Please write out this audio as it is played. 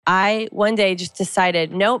I one day just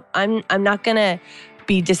decided, nope, I'm not gonna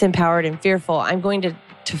be disempowered and fearful. I'm going to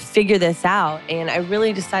figure this out. And I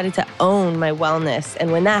really decided to own my wellness.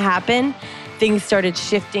 And when that happened, things started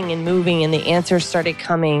shifting and moving and the answers started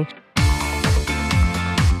coming.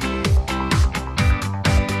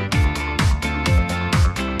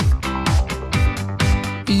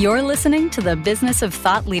 You're listening to The Business of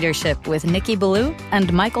Thought Leadership with Nikki Ballou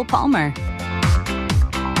and Michael Palmer.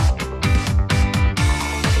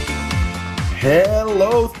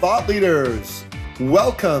 Hello, thought leaders.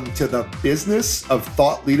 Welcome to the Business of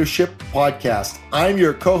Thought Leadership podcast. I'm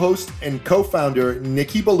your co-host and co-founder,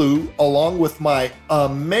 Nikki Ballou, along with my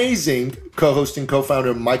amazing co-host and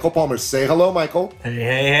co-founder, Michael Palmer. Say hello, Michael.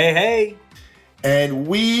 Hey. And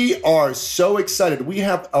we are so excited. We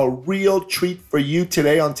have a real treat for you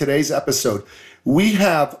today on today's episode. We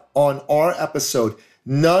have on our episode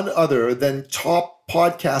none other than top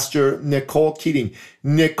podcaster Nicole Keating.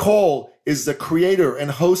 Nicole is the creator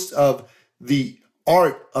and host of the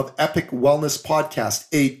Art of Epic Wellness podcast,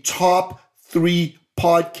 a top 3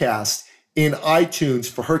 podcast in iTunes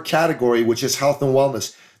for her category, which is health and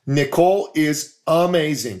wellness. Nicole is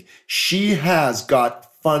amazing. She has got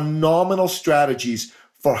phenomenal strategies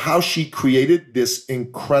for how she created this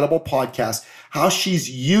incredible podcast, how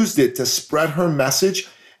she's used it to spread her message,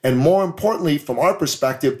 and more importantly, from our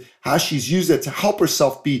perspective, how she's used it to help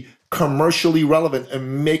herself be commercially relevant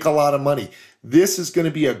and make a lot of money. This is going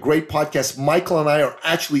to be a great podcast. Michael and I are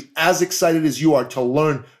actually as excited as you are to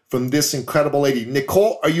learn from this incredible lady.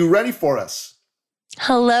 Nicole, are you ready for us?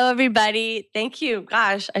 Hello, everybody. Thank you.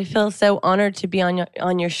 Gosh, I feel so honored to be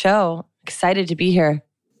on your show. Excited to be here.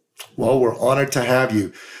 Well, we're honored to have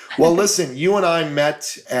you. Well, listen, you and I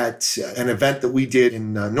met at an event that we did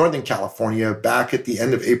in Northern California back at the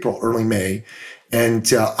end of April, early May.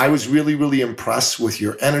 And I was really, really impressed with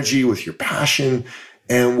your energy, with your passion,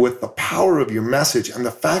 and with the power of your message and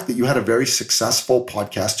the fact that you had a very successful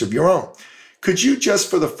podcast of your own. Could you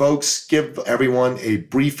just, for the folks, give everyone a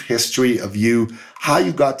brief history of you, how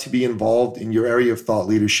you got to be involved in your area of thought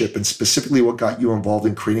leadership, and specifically what got you involved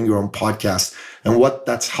in creating your own podcast and what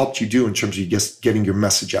that's helped you do in terms of just getting your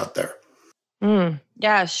message out there?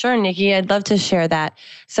 Yeah, sure, Nikki. I'd love to share that.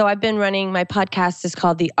 So I've been running, my podcast is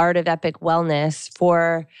called The Art of Epic Wellness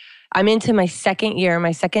I'm into my second year,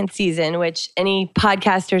 my second season, which any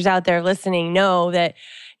podcasters out there listening know that,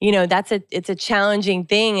 it's a challenging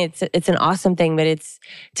thing. It's an awesome thing, but it's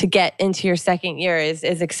to get into your second year is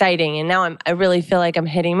exciting. And now I really feel like I'm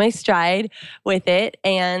hitting my stride with it.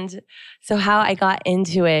 And so how I got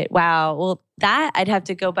into it, wow. Well, that I'd have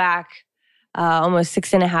to go back almost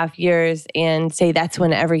 6.5 years and say that's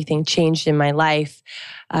when everything changed in my life.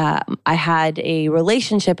 I had a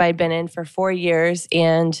relationship I'd been in for 4 years,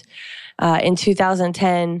 and in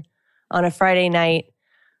 2010, on a Friday night,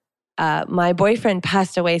 my boyfriend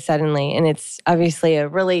passed away suddenly, and it's obviously a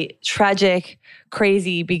really tragic,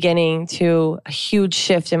 crazy beginning to a huge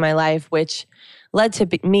shift in my life, which led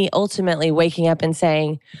to me ultimately waking up and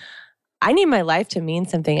saying, I need my life to mean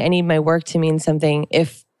something. I need my work to mean something.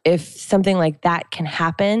 If something like that can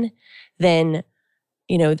happen, then,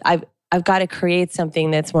 I've got to create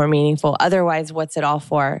something that's more meaningful. Otherwise, what's it all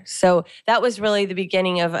for? So that was really the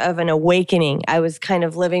beginning of an awakening. I was kind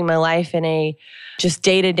of living my life in a just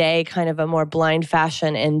day-to-day kind of a more blind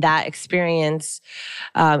fashion. And that experience,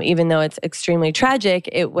 even though it's extremely tragic,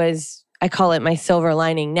 I call it my silver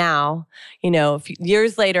lining now.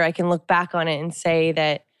 Years later, I can look back on it and say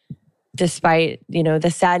that despite,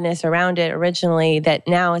 the sadness around it originally, that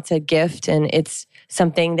now it's a gift and it's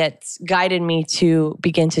something that's guided me to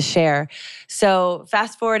begin to share. So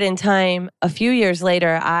fast forward in time, a few years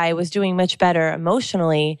later, I was doing much better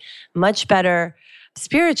emotionally, much better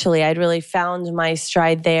spiritually. I'd really found my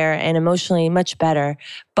stride there, and emotionally much better.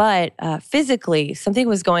 But physically, something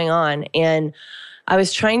was going on, and I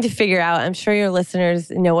was trying to figure out, I'm sure your listeners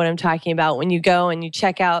know what I'm talking about, when you go and you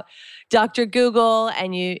check out Dr. Google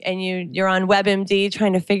and you're on WebMD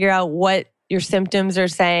trying to figure out what your symptoms are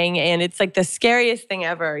saying. And it's like the scariest thing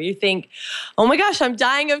ever. You think, oh my gosh, I'm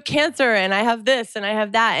dying of cancer and I have this and I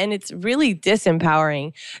have that. And it's really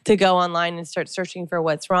disempowering to go online and start searching for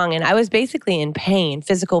what's wrong. And I was basically in pain,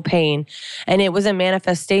 physical pain. And it was a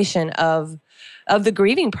manifestation of the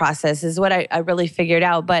grieving process is what I really figured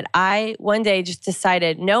out. But I one day just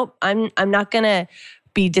decided, nope, I'm not going to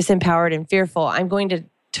be disempowered and fearful. I'm going to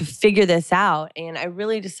figure this out. And I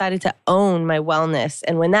really decided to own my wellness.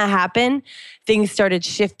 And when that happened, things started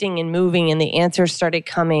shifting and moving and the answers started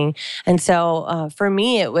coming. And so for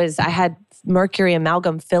me, I had mercury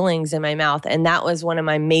amalgam fillings in my mouth. And that was one of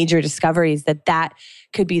my major discoveries, that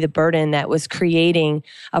could be the burden that was creating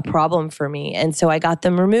a problem for me. And so I got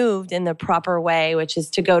them removed in the proper way, which is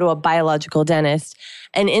to go to a biological dentist.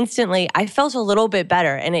 And instantly I felt a little bit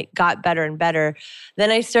better, and it got better and better.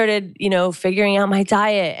 Then I started, figuring out my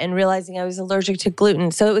diet and realizing I was allergic to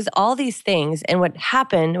gluten. So it was all these things. And what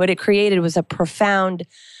it created was a profound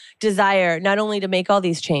desire not only to make all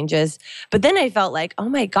these changes, but then I felt like, oh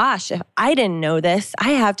my gosh, if I didn't know this,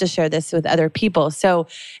 I have to share this with other people. So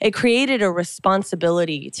it created a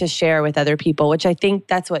responsibility to share with other people, which I think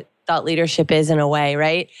that's what thought leadership is in a way,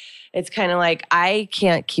 right? It's kind of like, I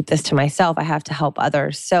can't keep this to myself. I have to help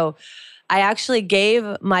others. So I actually gave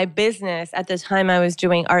my business at the time I was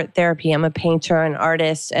doing art therapy. I'm a painter and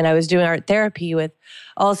artist, and I was doing art therapy with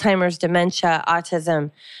Alzheimer's, dementia,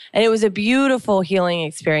 autism. And it was a beautiful healing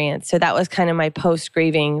experience. So that was kind of my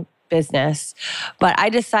post-grieving business. But I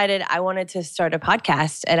decided I wanted to start a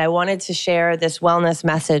podcast, and I wanted to share this wellness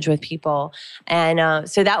message with people. And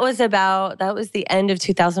so that was the end of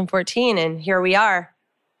 2014. And here we are.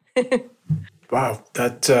 Wow.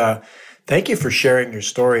 Thank you for sharing your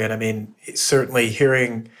story. And I mean, certainly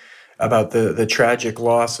hearing about the tragic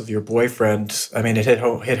loss of your boyfriend, I mean, it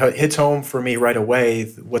hits home for me right away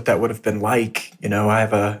what that would have been like. I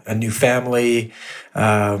have a new family,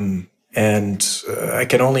 and I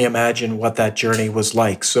can only imagine what that journey was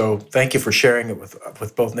like. So thank you for sharing it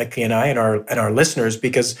with both Nikki and I and our listeners,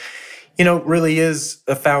 because really is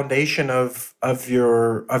a foundation of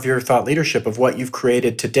your thought leadership, of what you've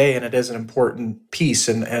created today. And it is an important piece.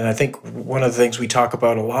 And I think one of the things we talk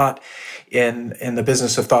about a lot in the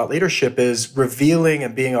business of thought leadership is revealing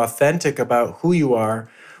and being authentic about who you are,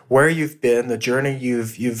 where you've been, the journey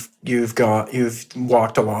you've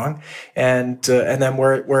walked along, and then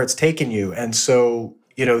where it's taken you. And so,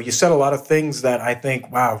 you said a lot of things that I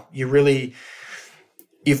think, wow,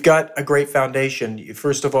 you've got a great foundation.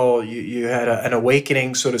 First of all, you had an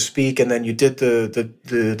awakening, so to speak, and then you did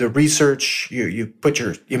the research. You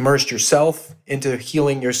immersed yourself into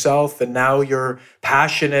healing yourself, and now you're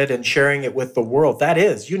passionate and sharing it with the world.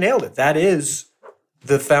 You nailed it. That is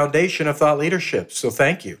the foundation of thought leadership. So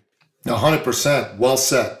thank you. 100%. Well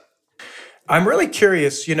said. I'm really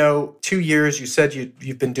curious, 2 years, you said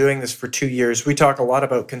you've been doing this for 2 years. We talk a lot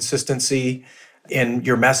about consistency in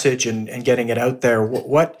your message and getting it out there.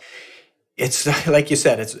 It's like you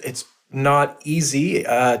said, it's not easy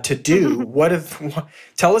to do.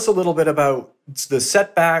 Tell us a little bit about the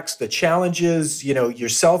setbacks, the challenges,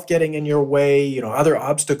 yourself getting in your way, other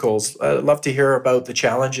obstacles. I'd love to hear about the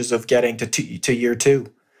challenges of getting to year 2.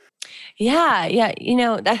 Yeah.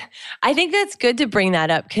 I think that's good to bring that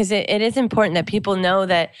up, because it is important that people know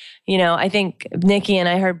that, I think Nikki and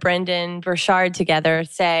I heard Brendan Burchard together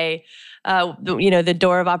say, the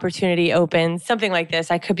door of opportunity opens, something like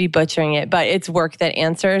this. I could be butchering it, but it's work that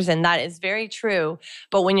answers. And that is very true.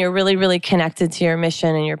 But when you're really, really connected to your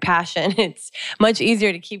mission and your passion, it's much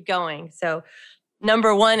easier to keep going. So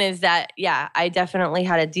number one is that, I definitely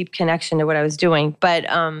had a deep connection to what I was doing. But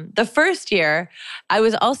the first year, I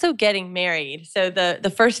was also getting married. So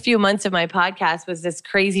the first few months of my podcast was this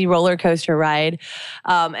crazy roller coaster ride.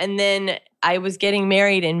 And then I was getting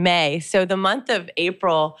married in May. So the month of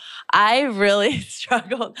April, I really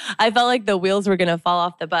struggled. I felt like the wheels were going to fall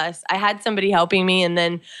off the bus. I had somebody helping me, and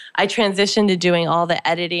then I transitioned to doing all the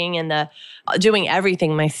editing and doing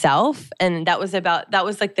everything myself. And that was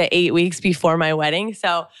like the 8 weeks before my wedding.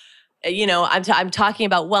 So, I'm talking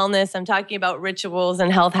about wellness, I'm talking about rituals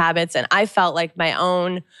and health habits. And I felt like my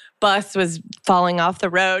own bus was falling off the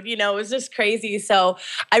road. It was just crazy. So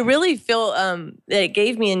I really feel that it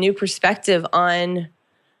gave me a new perspective on,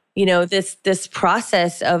 this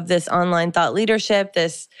process of this online thought leadership,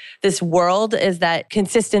 this world, is that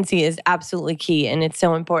consistency is absolutely key, and it's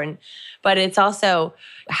so important. But it's also,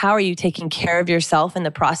 how are you taking care of yourself in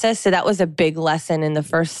the process? So that was a big lesson in the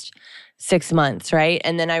first 6 months, right?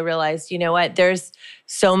 And then I realized, there's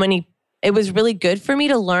so many. It was really good for me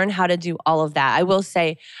to learn how to do all of that. I will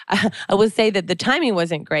say that the timing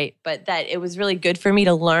wasn't great, but that it was really good for me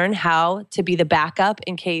to learn how to be the backup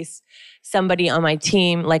in case somebody on my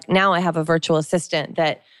team, like now I have a virtual assistant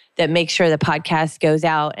that makes sure the podcast goes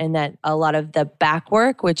out, and that a lot of the back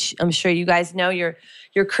work, which I'm sure you guys know, you're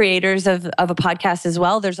creators of a podcast as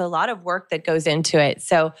well. There's a lot of work that goes into it.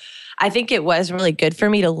 So I think it was really good for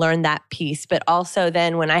me to learn that piece, but also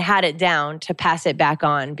then when I had it down, to pass it back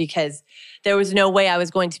on, because there was no way I was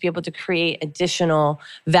going to be able to create additional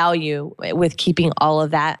value with keeping all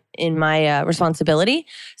of that in my responsibility.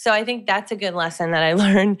 So I think that's a good lesson that I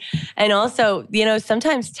learned. And also,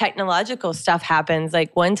 sometimes technological stuff happens.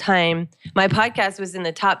 Like one time, my podcast was in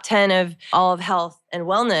the top 10 of all of health and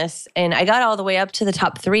wellness, and I got all the way up to the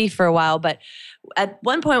top 3 for a while. But at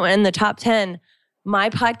one point, when in the top 10,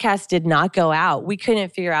 my podcast did not go out. We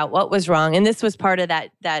couldn't figure out what was wrong. And this was part of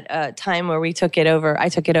that time where we took it over. I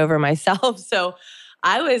took it over myself. So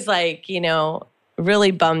I was like,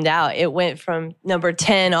 really bummed out. It went from number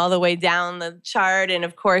 10 all the way down the chart. And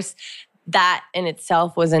of course, that in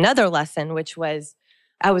itself was another lesson, which was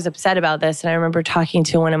I was upset about this. And I remember talking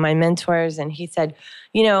to one of my mentors, and he said,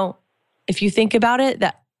 if you think about it,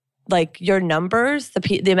 that like your numbers,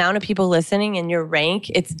 the amount of people listening and your rank,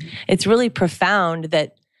 it's really profound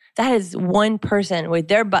that is one person with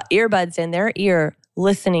their earbuds in their ear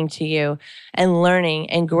listening to you and learning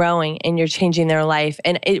and growing, and you're changing their life.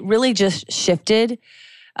 And it really just shifted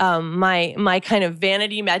my kind of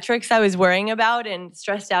vanity metrics I was worrying about and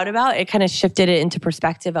stressed out about. It kind of shifted it into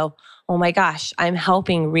perspective of, oh my gosh, I'm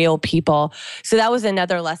helping real people. So that was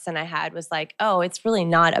another lesson I had, was like, oh, it's really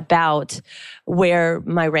not about where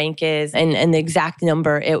my rank is and the exact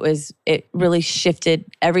number. It really shifted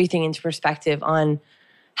everything into perspective on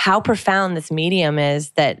how profound this medium is,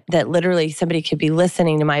 that literally somebody could be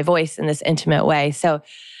listening to my voice in this intimate way. So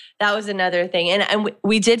that was another thing. And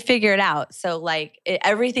we did figure it out. So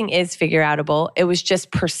everything is figure outable. It was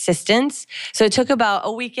just persistence. So it took about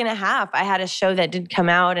a week and a half. I had a show that didn't come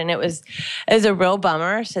out, and it was a real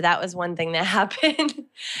bummer. So that was one thing that happened.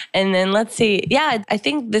 And then let's see. Yeah, I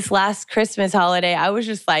think this last Christmas holiday, I was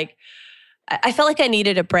just like, I felt like I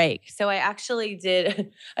needed a break. So I actually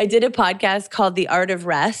did a podcast called The Art of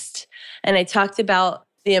Rest. And I talked about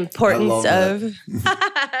the importance of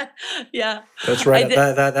yeah, that's right.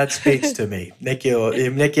 That speaks to me. Nikki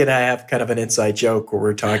and I have kind of an inside joke where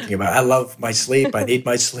we're talking about, I love my sleep, I need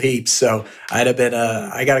my sleep, so I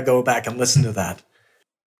got to go back and listen to that.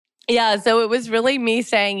 Yeah, so it was really me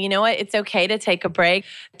saying, you know what, it's okay to take a break.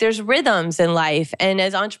 There's rhythms in life. And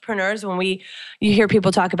as entrepreneurs, when you hear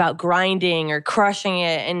people talk about grinding or crushing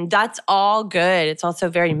it, and that's all good. It's also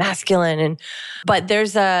very masculine. But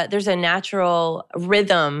there's a natural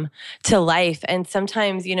rhythm to life. And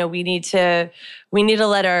sometimes, we need to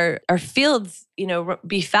let our fields,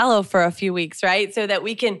 be fallow for a few weeks, right? So that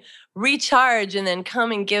we can recharge and then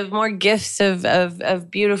come and give more gifts of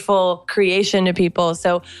beautiful creation to people.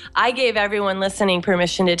 So I gave everyone listening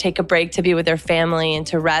permission to take a break, to be with their family and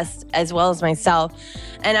to rest, as well as myself.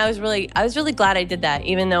 And I was really glad I did that,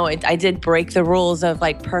 even though I did break the rules of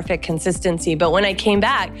like perfect consistency. But when I came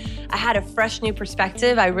back, I had a fresh new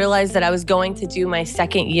perspective. I realized that I was going to do my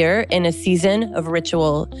second year in a season of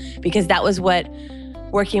ritual, because that was what,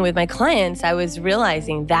 working with my clients, I was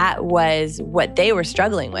realizing that was what they were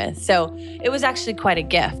struggling with. So it was actually quite a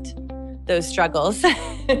gift, those struggles. Yeah.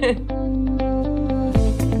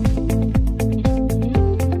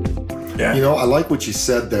 I like what you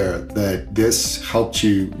said there, that this helped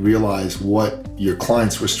you realize what your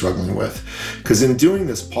clients were struggling with. Because in doing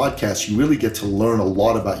this podcast, you really get to learn a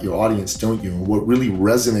lot about your audience, don't you? And what really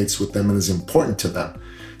resonates with them and is important to them.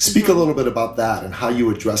 Speak a little bit about that and how you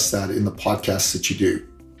address that in the podcasts that you do.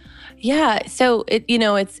 Yeah. So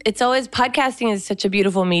it's always, podcasting is such a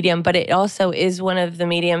beautiful medium, but it also is one of the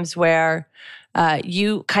mediums where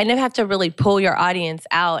you kind of have to really pull your audience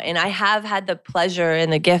out. And I have had the pleasure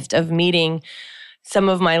and the gift of meeting some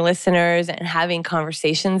of my listeners and having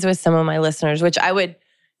conversations with some of my listeners, which I would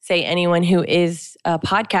say anyone who is a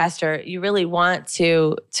podcaster, you really want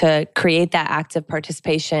to create that active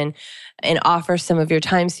participation and offer some of your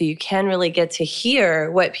time so you can really get to hear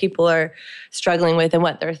what people are struggling with and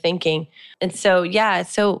what they're thinking. And so,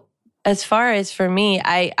 so as far as for me,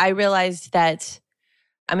 I realized that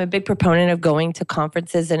I'm a big proponent of going to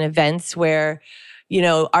conferences and events where,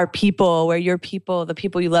 our people, where your people, the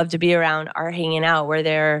people you love to be around, are hanging out, where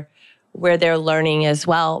they're learning as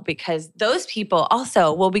well, because those people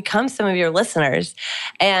also will become some of your listeners,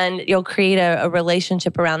 and you'll create a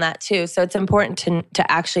relationship around that too. So it's important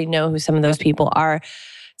to actually know who some of those people are,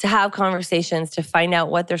 to have conversations, to find out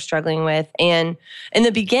what they're struggling with. And in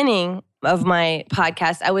the beginning of my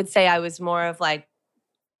podcast, I would say I was more of like,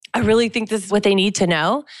 I really think this is what they need to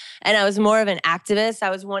know. And I was more of an activist. I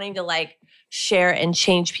was wanting to like share and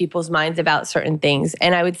change people's minds about certain things.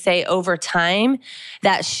 And I would say over time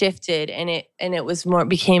that shifted, and it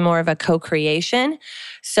became more of a co-creation.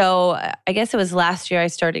 So I guess it was last year I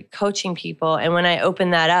started coaching people. And when I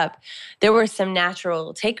opened that up, there were some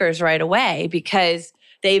natural takers right away, because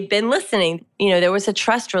they've been listening. There was a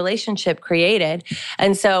trust relationship created.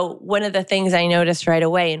 And so one of the things I noticed right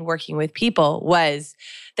away in working with people was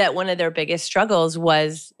that one of their biggest struggles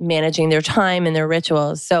was managing their time and their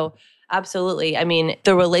rituals. So absolutely. I mean,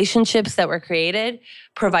 the relationships that were created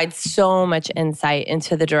provide so much insight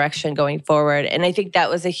into the direction going forward. And I think that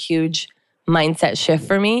was a huge mindset shift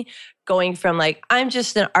for me, going from like, I'm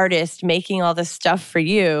just an artist making all this stuff for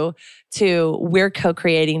you to we're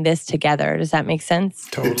co-creating this together. Does that make sense?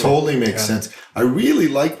 It totally makes sense. I really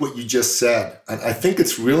like what you just said. And I think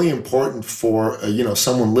it's really important for,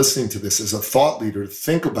 someone listening to this as a thought leader to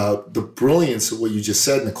think about the brilliance of what you just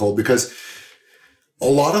said, Nicole, because a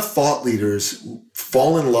lot of thought leaders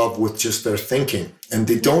fall in love with just their thinking, and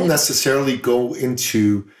they don't necessarily go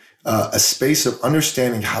into a space of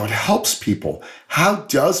understanding how it helps people. How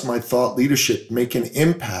does my thought leadership make an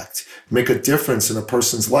impact, make a difference in a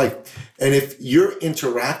person's life? And if you're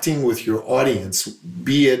interacting with your audience,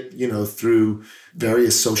 be it, through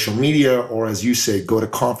various social media, or as you say, go to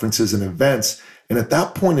conferences and events, and at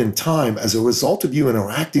that point in time, as a result of you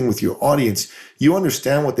interacting with your audience, you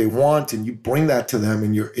understand what they want and you bring that to them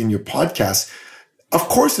in your podcast. Of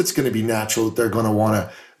course, it's going to be natural that they're going to want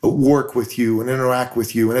to work with you and interact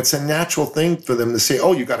with you. And it's a natural thing for them to say,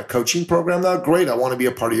 oh, you got a coaching program now? Great. I want to be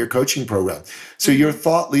a part of your coaching program. So your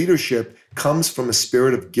thought leadership comes from a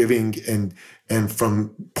spirit of giving and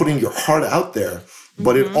from putting your heart out there.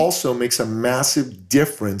 But it also makes a massive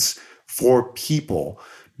difference for people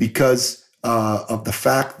because of the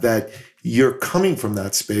fact that you're coming from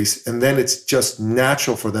that space, and then it's just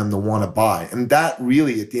natural for them to want to buy. And that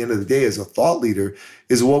really, at the end of the day, as a thought leader,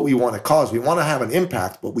 is what we want to cause. We want to have an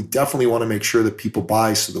impact, but we definitely want to make sure that people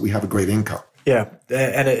buy so that we have a great income. Yeah,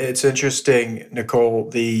 and it's interesting,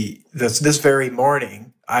 Nicole, this very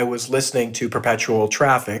morning, I was listening to Perpetual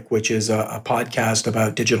Traffic, which is a podcast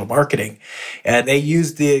about digital marketing. And they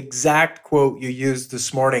used the exact quote you used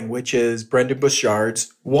this morning, which is Brendan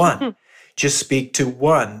Burchard's one. Just speak to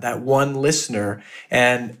one, that one listener.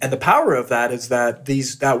 And the power of that is that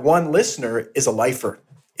that one listener is a lifer.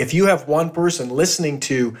 If you have one person listening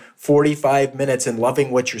to 45 minutes and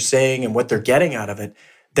loving what you're saying and what they're getting out of it,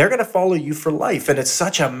 they're going to follow you for life. And it's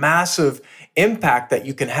such a massive impact that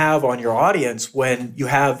you can have on your audience when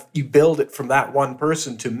you build it from that one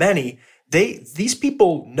person to many. These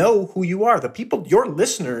people know who you are. The people, your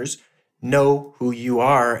listeners, know who you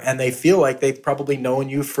are, and they feel like they've probably known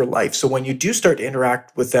you for life. So when you do start to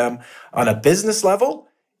interact with them on a business level,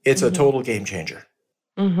 it's a total game changer.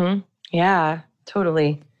 Yeah,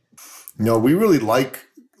 totally. No, we really like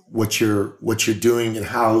what you're doing and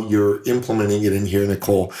how you're implementing it in here,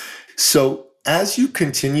 Nicole. So as you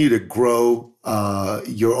continue to grow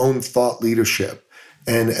your own thought leadership,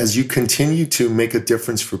 and as you continue to make a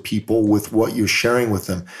difference for people with what you're sharing with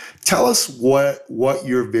them, tell us what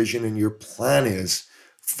your vision and your plan is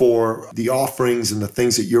for the offerings and the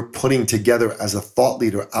things that you're putting together as a thought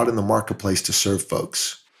leader out in the marketplace to serve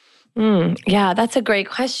folks. Yeah, that's a great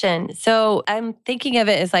question. So I'm thinking of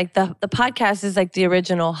it as like the podcast is like the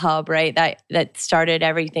original hub, right? That started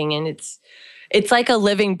everything, and it's like a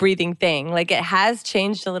living, breathing thing. Like it has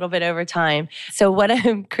changed a little bit over time. So what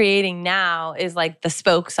I'm creating now is like the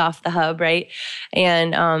spokes off the hub, right?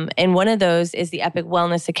 And one of those is the Epic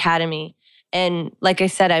Wellness Academy. And like I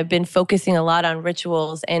said, I've been focusing a lot on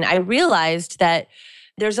rituals, and I realized that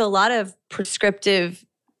there's a lot of prescriptive,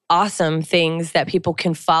 awesome things that people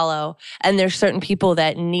can follow. And there's certain people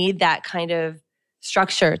that need that kind of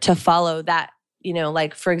structure to follow that.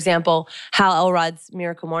 Like, for example, Hal Elrod's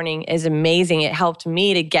Miracle Morning is amazing. It helped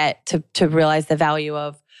me to get to realize the value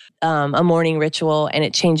of a morning ritual, and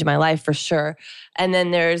it changed my life for sure. And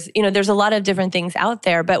then there's a lot of different things out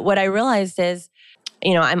there. But what I realized is,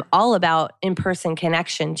 I'm all about in-person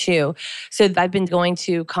connection too. So I've been going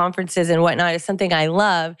to conferences and whatnot. It's something I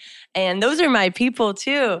love. And those are my people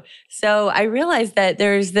too. So I realized that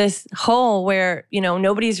there's this hole where,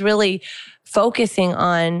 nobody's really focusing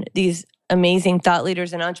on these amazing thought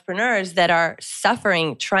leaders and entrepreneurs that are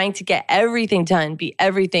suffering, trying to get everything done, be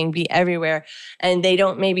everything, be everywhere. And they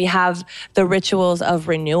don't maybe have the rituals of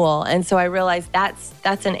renewal. And so I realized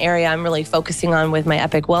that's an area I'm really focusing on with my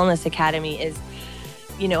Epic Wellness Academy is,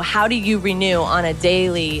 how do you renew on a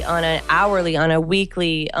daily, on an hourly, on a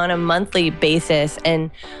weekly, on a monthly basis?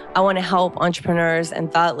 And I want to help entrepreneurs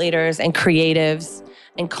and thought leaders and creatives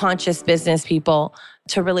and conscious business people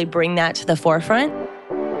to really bring that to the forefront.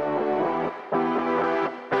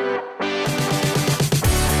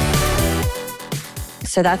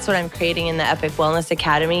 So that's what I'm creating in the Epic Wellness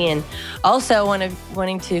Academy, and also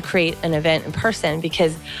wanting to create an event in person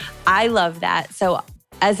because I love that. So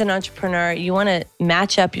as an entrepreneur, you want to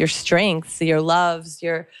match up your strengths, your loves,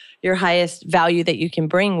 your highest value that you can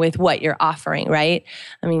bring with what you're offering, right?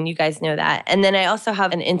 I mean, you guys know that. And then I also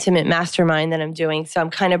have an intimate mastermind that I'm doing. So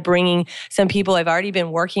I'm kind of bringing some people I've already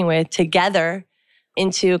been working with together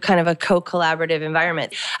into kind of a co-collaborative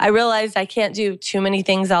environment. I realized I can't do too many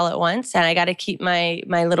things all at once, and I got to keep my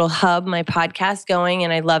little hub, my podcast going,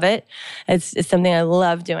 and I love it. It's something I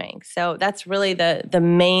love doing. So that's really the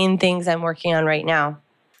main things I'm working on right now.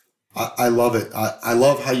 I love it. I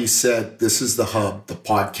love how you said this is the hub, the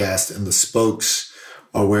podcast, and the spokes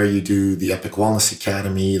are where you do the Epic Wellness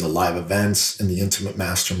Academy, the live events, and the intimate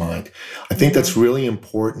mastermind. I think that's really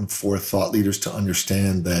important for thought leaders to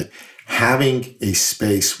understand that having a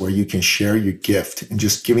space where you can share your gift and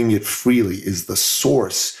just giving it freely is the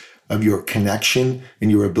source of your connection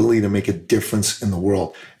and your ability to make a difference in the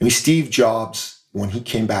world. I mean, Steve Jobs, when he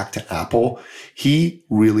came back to Apple, he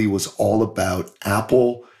really was all about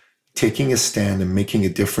Apple taking a stand and making a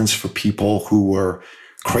difference for people who were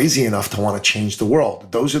crazy enough to want to change the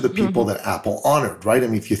world. Those are the people that Apple honored, right? I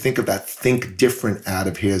mean, if you think of that Think Different ad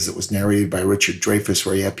of his that was narrated by Richard Dreyfuss,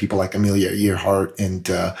 where you had people like Amelia Earhart and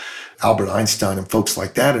Albert Einstein and folks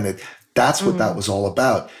like that in it, that's what that was all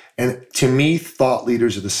about. And to me, thought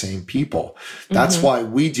leaders are the same people. That's why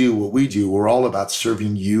we do what we do. We're all about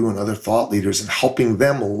serving you and other thought leaders and helping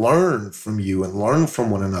them learn from you and learn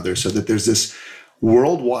from one another so that there's this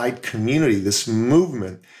worldwide community, this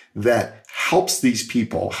movement that helps these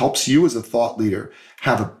people, helps you as a thought leader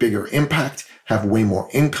have a bigger impact, have way more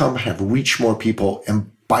income, have reach more people.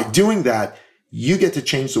 And by doing that, you get to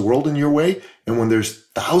change the world in your way. And when there's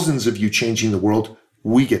thousands of you changing the world,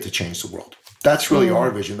 we get to change the world. That's really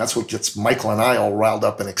our vision. That's what gets Michael and I all riled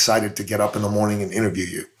up and excited to get up in the morning and interview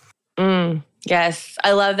you. Yes,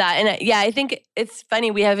 I love that. And I think it's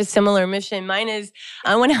funny. We have a similar mission. Mine is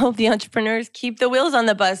I want to help the entrepreneurs keep the wheels on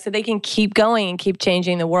the bus so they can keep going and keep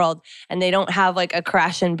changing the world. And they don't have like a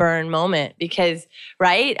crash and burn moment because,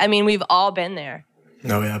 right? I mean, we've all been there.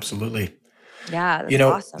 No, absolutely. Yeah, that's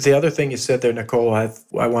awesome. The other thing you said there, Nicole, I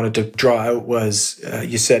wanted to draw out was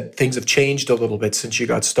you said things have changed a little bit since you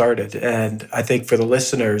got started. And I think for the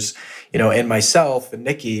listeners, and myself and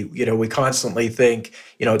Nikki, we constantly think,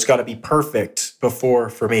 it's got to be perfect before,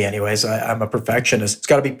 for me anyways, I'm a perfectionist. It's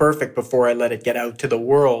got to be perfect before I let it get out to the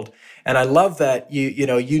world. And I love that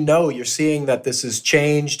you're seeing that this has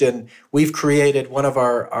changed, and we've created one of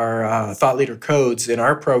our thought leader codes in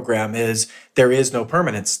our program is there is no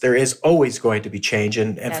permanence. There is always going to be change,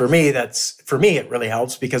 and yes. for me it really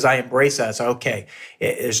helps because I embrace that. So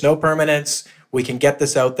there's no permanence. We can get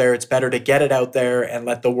this out there. It's better to get it out there and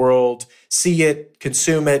let the world see it,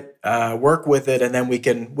 consume it, work with it, and then we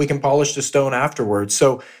can polish the stone afterwards.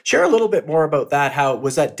 So share a little bit more about that. How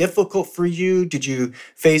was that difficult for you? Did you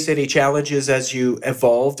face any challenges as you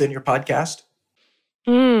evolved in your podcast?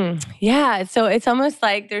 Yeah. So it's almost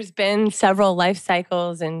like there's been several life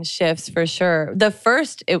cycles and shifts for sure. The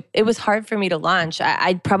first, it was hard for me to launch.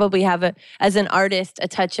 I'd probably have as an artist, a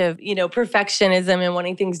touch of, perfectionism and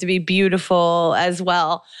wanting things to be beautiful as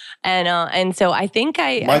well. And so I think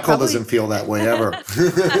Michael doesn't feel that way ever.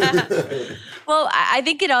 Well, I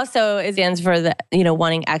think it also stands for the,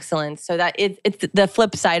 wanting excellence. So that it's the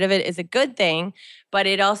flip side of it is a good thing, but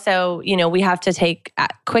it also, we have to take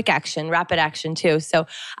quick action, rapid action too. So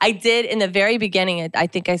I did in the very beginning, I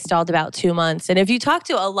think I stalled about 2 months. And if you talk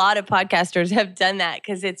to a lot of podcasters have done that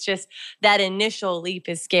because it's just that initial leap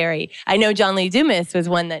is scary. I know John Lee Dumas was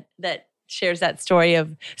one that shares that story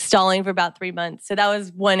of stalling for about 3 months. So that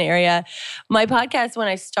was one area. My podcast, when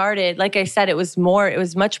I started, like I said, it was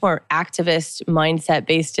much more activist mindset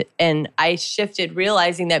based. And I shifted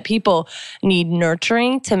realizing that people need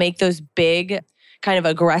nurturing to make those big kind of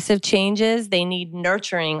aggressive changes. They need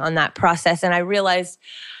nurturing on that process. And I realized,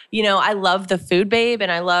 I love the Food Babe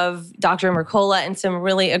and I love Dr. Mercola and some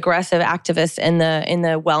really aggressive activists in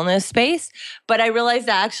the wellness space. But I realized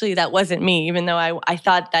that actually that wasn't me, even though I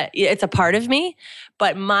thought that it's a part of me.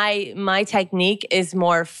 But my technique is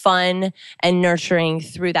more fun and nurturing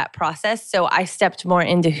through that process. So I stepped more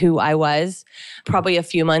into who I was probably a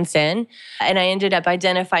few months in. And I ended up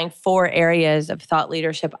identifying 4 areas of thought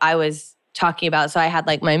leadership I was talking about. So I had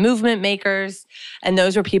like my movement makers, and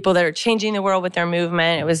those were people that are changing the world with their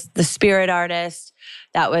movement. It was the spirit artist.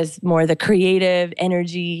 That was more the creative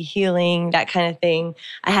energy, healing, that kind of thing.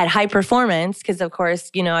 I had high performance because, of course,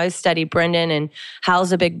 I studied Brendan and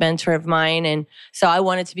Hal's a big mentor of mine. And so I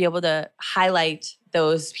wanted to be able to highlight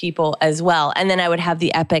those people as well. And then I would have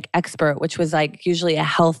the epic expert, which was like usually a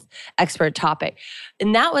health expert topic.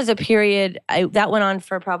 And that was a period that went on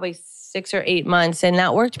for probably 6 or 8 months. And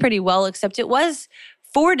that worked pretty well, except it was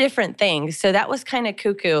 4 different things. So that was kind of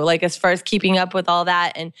cuckoo, like as far as keeping up with all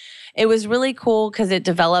that. And it was really cool because it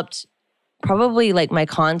developed probably like my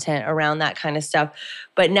content around that kind of stuff.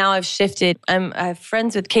 But now I've shifted. I'm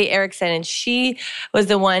friends with Kate Erickson, and she was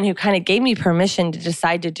the one who kind of gave me permission to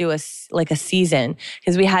decide to do a season,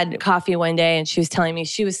 because we had coffee one day and she was telling me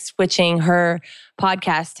she was switching her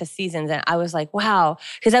podcast to seasons. And I was like, wow,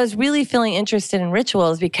 because I was really feeling interested in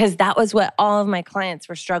rituals because that was what all of my clients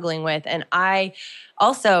were struggling with. And I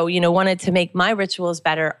also, wanted to make my rituals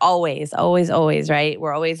better always, right?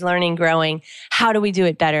 We're always learning, growing. How do we do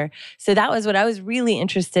it better? So that was what I was really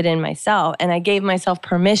interested in myself. And I gave myself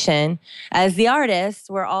permission as the artist.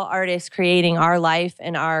 We're all artists creating our life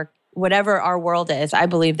and whatever our world is. I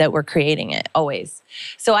believe that we're creating it always.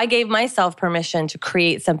 So I gave myself permission to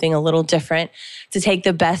create something a little different, to take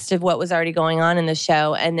the best of what was already going on in the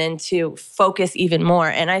show and then to focus even more.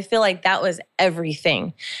 And I feel like that was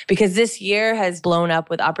everything, because this year has blown up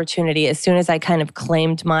with opportunity as soon as I kind of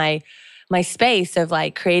claimed my space of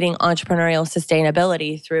like creating entrepreneurial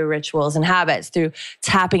sustainability through rituals and habits, through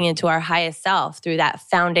tapping into our highest self, through that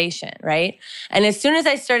foundation, right? And as soon as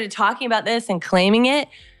I started talking about this and claiming it,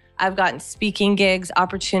 I've gotten speaking gigs,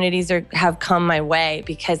 opportunities have come my way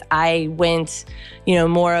because I went,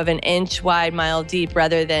 more of an inch wide, mile deep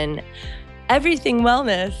rather than everything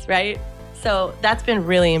wellness, right? So that's been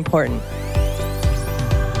really important.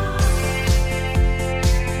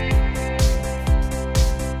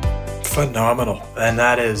 Phenomenal. And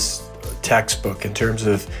that is textbook in terms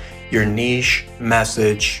of your niche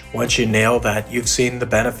message. Once you nail that, you've seen the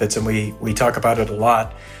benefits, and we talk about it a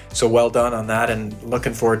lot. So well done on that, and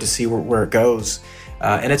looking forward to see where it goes.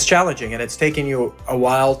 And it's challenging, and it's taken you a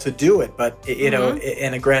while to do it. But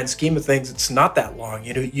in a grand scheme of things, it's not that long.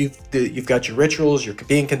 You've got your rituals. You're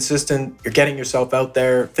being consistent. You're getting yourself out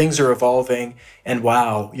there. Things are evolving, and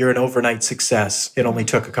wow, you're an overnight success. It only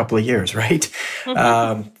took a couple of years, right?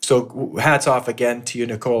 So hats off again to you,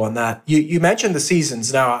 Nicole, on that. You mentioned the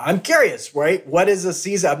seasons. Now I'm curious, right? What is a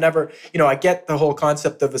season? I've never, I get the whole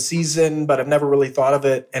concept of a season, but I've never really thought of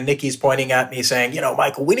it. And Nikki's pointing at me saying,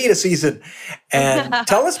 Michael, we need a season. And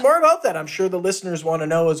tell us more about that. I'm sure the listeners want to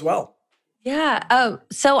know as well. Yeah.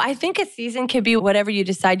 So I think a season could be whatever you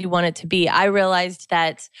decide you want it to be. I realized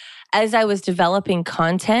that as I was developing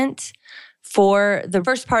content for the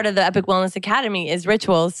first part of the Epic Wellness Academy is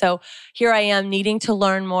rituals. So here I am needing to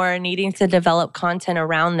learn more, needing to develop content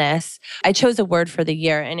around this. I chose a word for the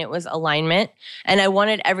year, and it was alignment. And I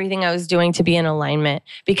wanted everything I was doing to be in alignment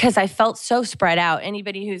because I felt so spread out.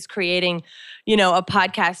 Anybody who's creating, a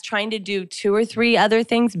podcast, trying to do 2 or 3 other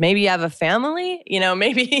things. Maybe you have a family,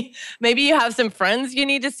 maybe you have some friends you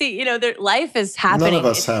need to see, their life is happening. None of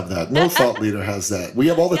us have that. No thought leader has that. We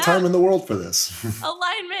have all the time in the world for this.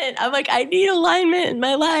 Alignment. I'm like, I need alignment in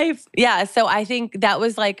my life. Yeah. So I think that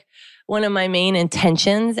was like one of my main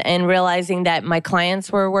intentions, and realizing that my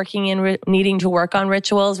clients were working in needing to work on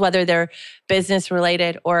rituals, whether they're business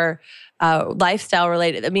related or lifestyle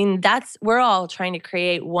related. I mean, we're all trying to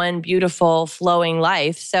create one beautiful flowing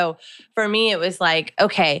life. So for me, it was like,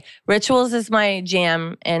 okay, rituals is my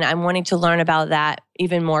jam, and I'm wanting to learn about that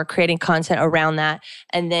even more, creating content around that.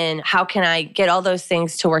 And then how can I get all those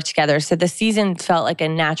things to work together? So the season felt like a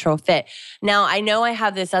natural fit. Now, I know I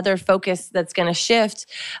have this other focus that's going to shift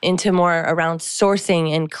into more around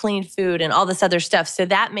sourcing and clean food and all this other stuff. So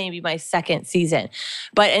that may be my second season.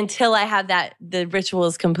 But until I have the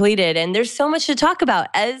rituals completed, and there's so much to talk about.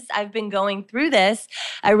 As I've been going through this,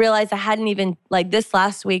 I realized I hadn't even, like this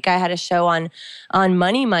last week, I had a show on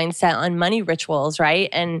money mindset, on money rituals, right?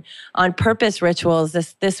 And on purpose rituals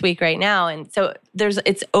this week right now. And so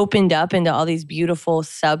it's opened up into all these beautiful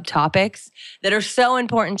subtopics that are so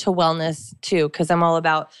important to wellness too, because I'm all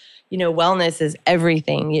about, wellness is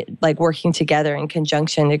everything, like working together in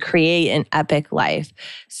conjunction to create an epic life.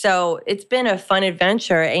 So it's been a fun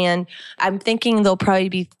adventure, and I'm thinking there'll probably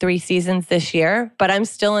be 3 seasons this year, but I'm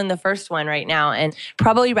still in the first one right now and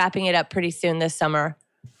probably wrapping it up pretty soon this summer.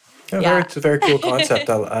 Yeah. It's a very cool concept.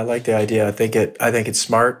 I like the idea. I think it's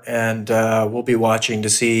smart, and we'll be watching to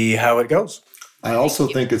see how it goes. I also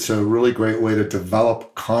think it's a really great way to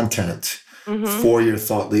develop content for your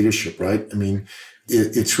thought leadership, right? I mean,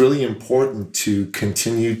 it's really important to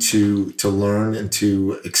continue to learn and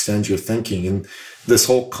to extend your thinking. And this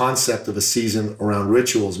whole concept of a season around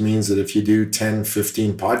rituals means that if you do 10,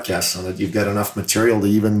 15 podcasts on it, you've got enough material to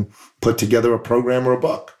even put together a program or a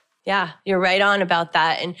book. Yeah, you're right on about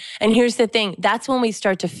that. And here's the thing. That's when we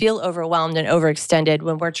start to feel overwhelmed and overextended,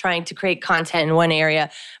 when we're trying to create content in one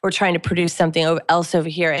area, we're trying to produce something else over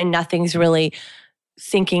here, and nothing's really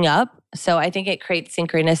syncing up. So I think it creates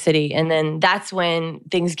synchronicity. And then that's when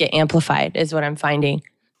things get amplified, is what I'm finding.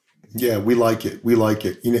 Yeah, we like it. We like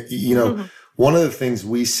it. One of the things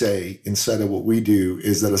we say inside of what we do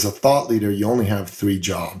is that as a thought leader, you only have 3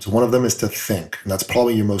 jobs. One of them is to think, and that's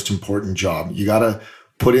probably your most important job. You got to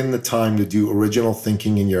put in the time to do original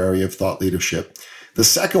thinking in your area of thought leadership. The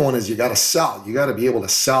second one is you got to sell. You got to be able to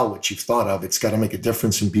sell what you've thought of. It's got to make a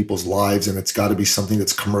difference in people's lives, and it's got to be something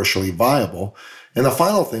that's commercially viable. And the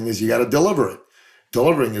final thing is you got to deliver it.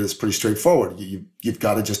 Delivering it is pretty straightforward. You've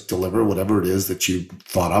got to just deliver whatever it is that you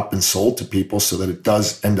thought up and sold to people so that it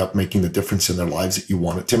does end up making the difference in their lives that you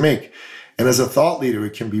want it to make. And as a thought leader,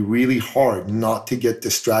 it can be really hard not to get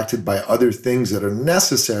distracted by other things that are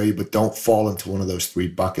necessary but don't fall into one of those 3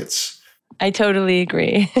 buckets. I totally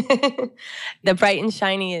agree. The bright and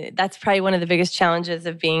shiny, that's probably one of the biggest challenges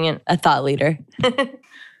of being a thought leader.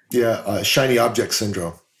 Yeah, shiny object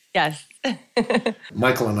syndrome. Yes.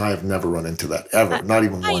 Michael and I have never run into that, ever, not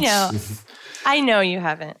even once. I know you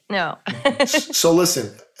haven't. No. So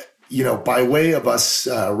listen, by way of us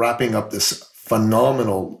wrapping up this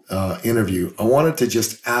phenomenal interview, I wanted to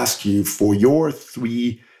just ask you for your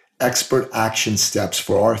 3 expert action steps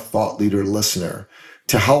for our thought leader listener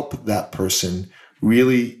to help that person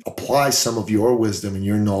really apply some of your wisdom and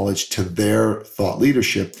your knowledge to their thought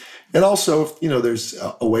leadership. And also, if there's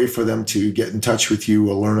a way for them to get in touch with you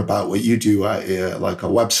or learn about what you do, like a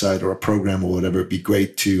website or a program or whatever, it'd be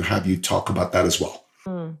great to have you talk about that as well.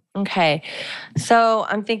 Okay. So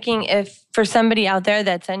I'm thinking, if for somebody out there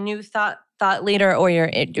that's a new thought leader, or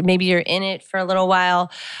maybe you're in it for a little while,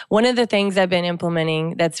 one of the things I've been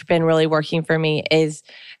implementing that's been really working for me is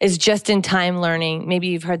just-in-time learning. Maybe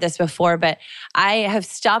you've heard this before, but I have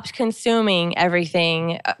stopped consuming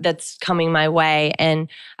everything that's coming my way, and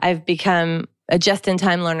I've become a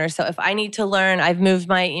just-in-time learner. So if I need to learn, I've moved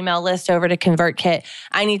my email list over to ConvertKit.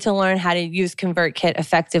 I need to learn how to use ConvertKit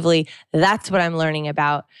effectively. That's what I'm learning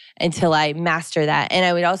about until I master that. And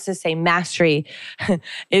I would also say mastery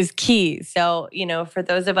is key. So, for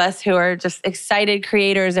those of us who are just excited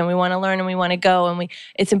creators and we want to learn and we want to go, and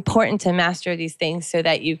it's important to master these things so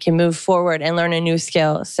that you can move forward and learn a new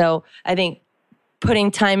skill. So I think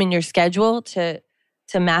putting time in your schedule to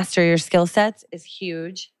master your skill sets is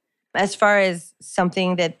huge. As far as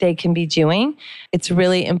something that they can be doing, it's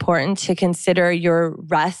really important to consider your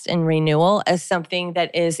rest and renewal as something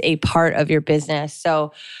that is a part of your business.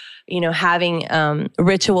 So, having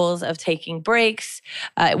rituals of taking breaks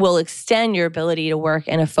will extend your ability to work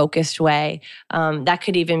in a focused way. That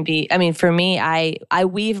could even be, for me, I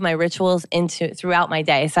weave my rituals throughout my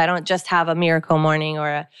day. So I don't just have a miracle morning or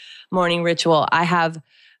a morning ritual. I have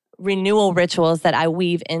renewal rituals that I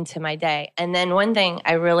weave into my day. And then one thing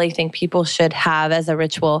I really think people should have as a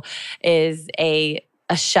ritual is a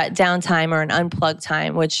shutdown time or an unplug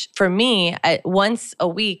time, which for me, once a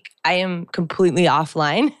week, I am completely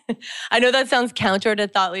offline. I know that sounds counter to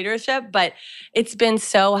thought leadership, but it's been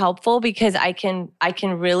so helpful because I can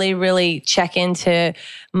really, really check into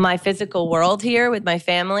my physical world here with my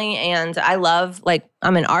family. And I'm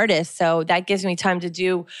an artist, so that gives me time to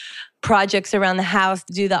do projects around the house,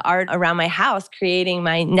 do the art around my house, creating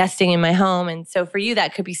my nesting in my home. And so for you,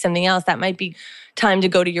 that could be something else. That might be time to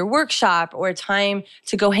go to your workshop or time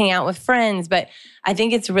to go hang out with friends. But I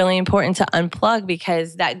think it's really important to unplug,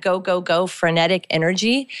 because that go frenetic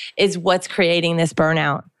energy is what's creating this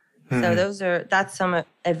burnout. So that's some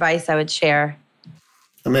advice I would share.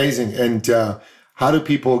 Amazing. And how do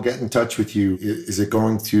people get in touch with you? Is it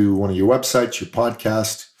going through one of your websites, your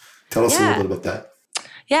podcast? Tell us a little bit about that.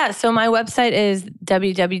 Yeah, so my website is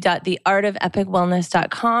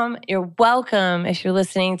www.theartofepicwellness.com. You're welcome, if you're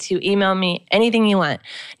listening, to email me anything you want.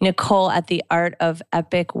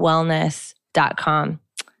 Nicole@theartofepicwellness.com.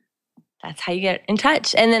 That's how you get in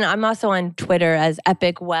touch. And then I'm also on Twitter as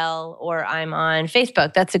EpicWell, or I'm on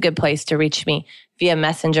Facebook. That's a good place to reach me via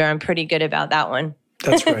Messenger. I'm pretty good about that one.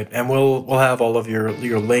 That's right. And we'll have all of your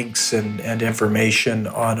links and information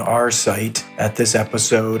on our site at this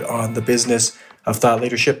episode on the business of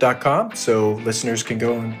thoughtleadership.com, so listeners can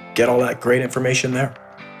go and get all that great information there.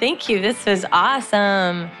 Thank you. This was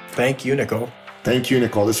awesome. Thank you, Nicole. Thank you,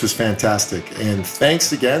 Nicole. This was fantastic. And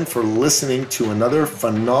thanks again for listening to another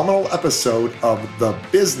phenomenal episode of The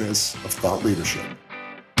Business of Thought Leadership.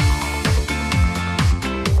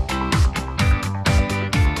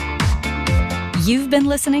 You've been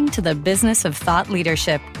listening to The Business of Thought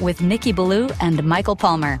Leadership with Nikki Ballou and Michael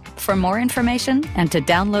Palmer. For more information and to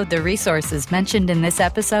download the resources mentioned in this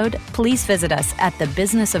episode, please visit us at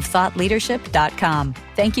thebusinessofthoughtleadership.com.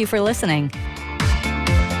 Thank you for listening.